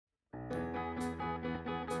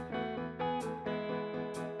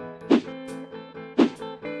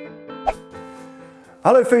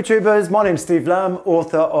Hello food tubers, my name's Steve Lamb,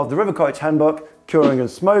 author of the River Cottage Handbook, Curing and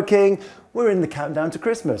Smoking. We're in the countdown to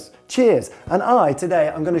Christmas. Cheers! And today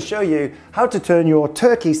I'm going to show you how to turn your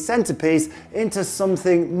turkey centerpiece into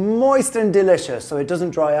something moist and delicious so it doesn't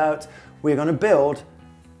dry out. We're going to build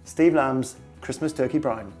Steve Lamb's Christmas turkey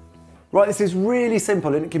brine. Right, this is really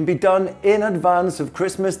simple and it can be done in advance of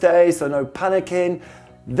Christmas Day, so no panicking.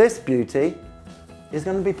 This beauty is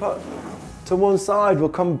going to be put to one side. We'll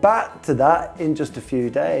come back to that in just a few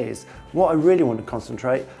days. What I really want to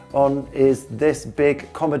concentrate on is this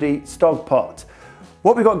big comedy stock pot.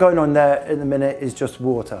 What we've got going on there in a minute is just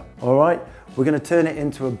water, all right? We're going to turn it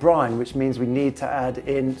into a brine, which means we need to add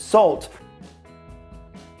in salt,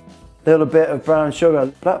 a little bit of brown sugar,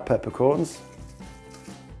 black peppercorns,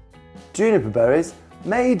 juniper berries,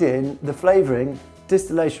 made in the flavouring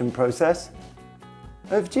distillation process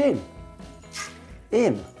of gin.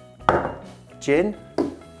 Gin,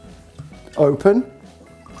 open,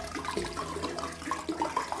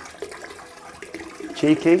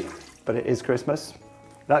 cheeky, but it is Christmas.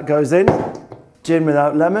 That goes in. Gin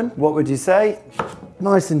without lemon, what would you say?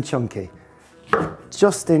 Nice and chunky,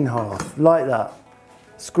 just in half, like that.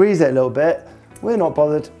 Squeeze it a little bit. We're not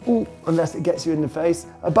bothered, unless it gets you in the face.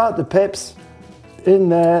 About the pips, in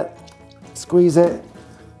there, squeeze it,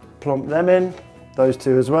 plump them in, those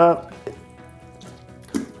two as well.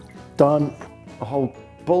 Done. A whole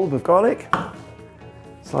bulb of garlic,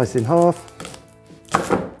 slice in half,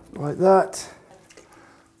 like that.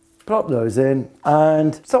 Plop those in,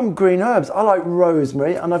 and some green herbs. I like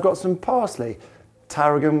rosemary, and I've got some parsley.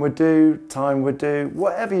 Tarragon would do, thyme would do,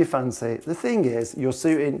 whatever you fancy. The thing is, you're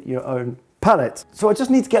suiting your own palate. So I just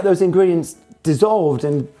need to get those ingredients dissolved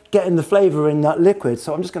and getting the flavour in that liquid.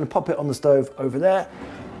 So I'm just going to pop it on the stove over there.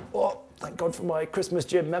 Oh, thank God for my Christmas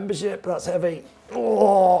gym membership. That's heavy.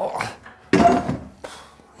 Oh.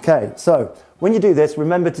 Okay, so when you do this,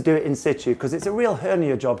 remember to do it in situ because it's a real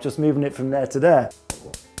hernia job just moving it from there to there.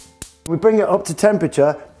 We bring it up to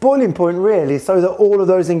temperature, boiling point really, so that all of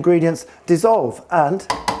those ingredients dissolve, and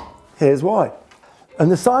here's why. And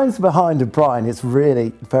the science behind a brine is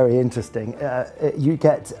really very interesting. You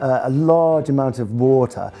get a large amount of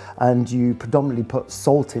water and you predominantly put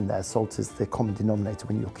salt in there. Salt is the common denominator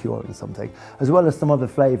when you're curing something, as well as some other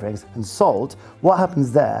flavourings. And salt, what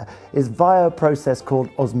happens there is via a process called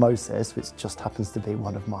osmosis, which just happens to be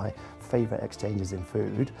one of my favourite exchanges in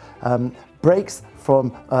food, breaks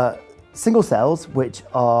from single cells, which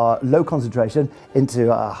are low concentration,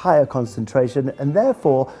 into a higher concentration, and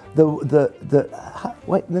therefore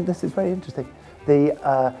wait, this is very interesting. The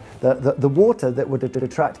water that would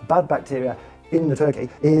attract bad bacteria in the turkey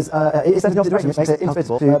is sent in the opposite direction, which makes it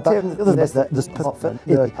invisible to bacteria.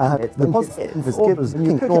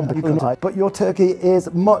 But your turkey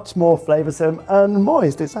is much more flavoursome and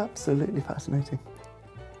moist. It's absolutely fascinating.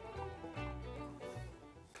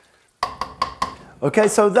 Okay,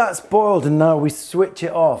 so that's boiled and now we switch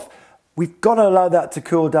it off. We've got to allow that to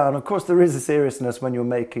cool down. Of course, there is a seriousness when you're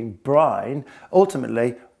making brine.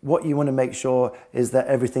 Ultimately, what you want to make sure is that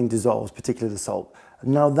everything dissolves, particularly the salt.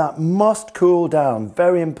 Now that must cool down,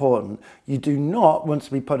 very important. You do not want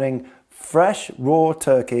to be putting fresh, raw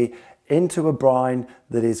turkey into a brine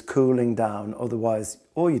that is cooling down. Otherwise,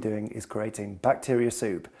 all you're doing is creating bacteria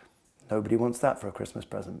soup. Nobody wants that for a Christmas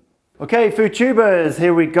present. Okay, food tubers,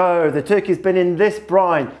 here we go. The turkey's been in this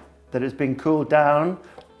brine that has been cooled down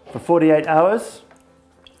for 48 hours.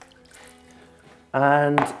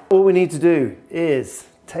 And all we need to do is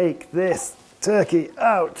take this turkey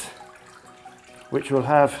out, which will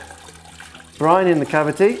have brine in the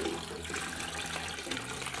cavity.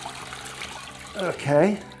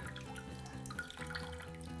 Okay.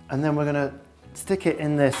 And then we're gonna stick it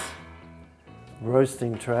in this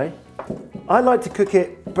roasting tray. I like to cook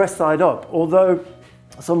it breast side up, although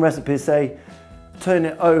some recipes say turn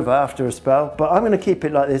it over after a spell, but I'm going to keep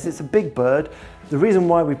it like this. It's a big bird. The reason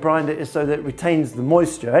why we brined it is so that it retains the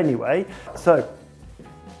moisture anyway. So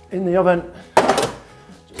in the oven,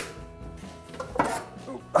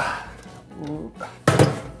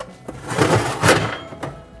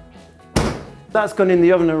 that's gone in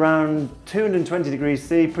the oven around 220 degrees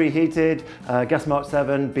C, preheated, gas mark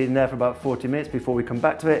 7, been there for about 40 minutes before we come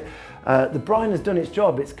back to it. The brine has done its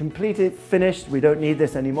job, it's completed, finished, we don't need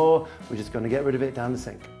this anymore, we're just going to get rid of it down the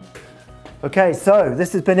sink. Okay, so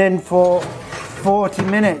this has been in for 40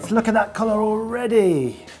 minutes, look at that colour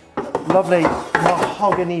already. Lovely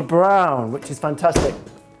mahogany brown, which is fantastic.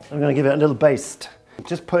 I'm going to give it a little baste.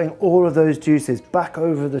 Just putting all of those juices back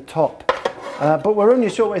over the top. But we're only a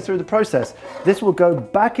short way through the process. This will go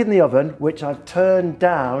back in the oven, which I've turned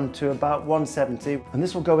down to about 170. And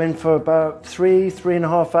this will go in for about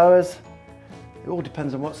 3.5 hours. It all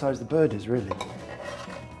depends on what size the bird is, really.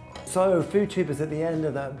 So, food tubers at the end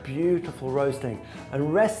of that beautiful roasting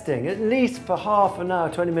and resting, at least for half an hour,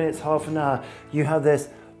 20 minutes, half an hour, you have this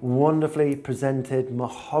wonderfully presented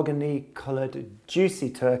mahogany coloured juicy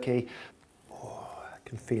turkey. Oh, I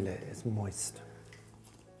can feel it, it's moist.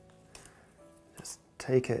 Just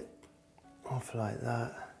take it off like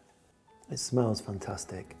that. It smells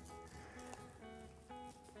fantastic.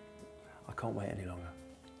 I can't wait any longer.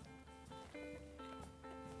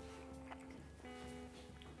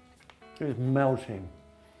 It's melting.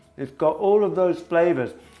 It's got all of those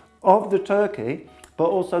flavours of the turkey, but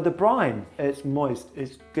also the brine. It's moist,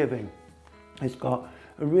 it's giving. It's got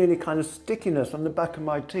a really kind of stickiness on the back of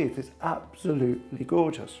my teeth. It's absolutely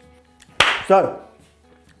gorgeous. So,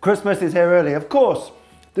 Christmas is here early. Of course,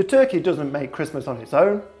 the turkey doesn't make Christmas on its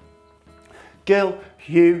own. Gil,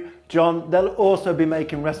 Hugh, John, they'll also be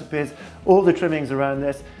making recipes, all the trimmings around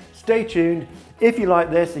this. Stay tuned. If you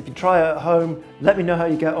like this, if you try it at home, let me know how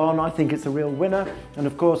you get on. I think it's a real winner. And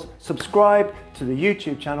of course, subscribe to the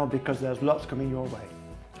YouTube channel because there's lots coming your way.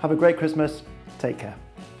 Have a great Christmas. Take care.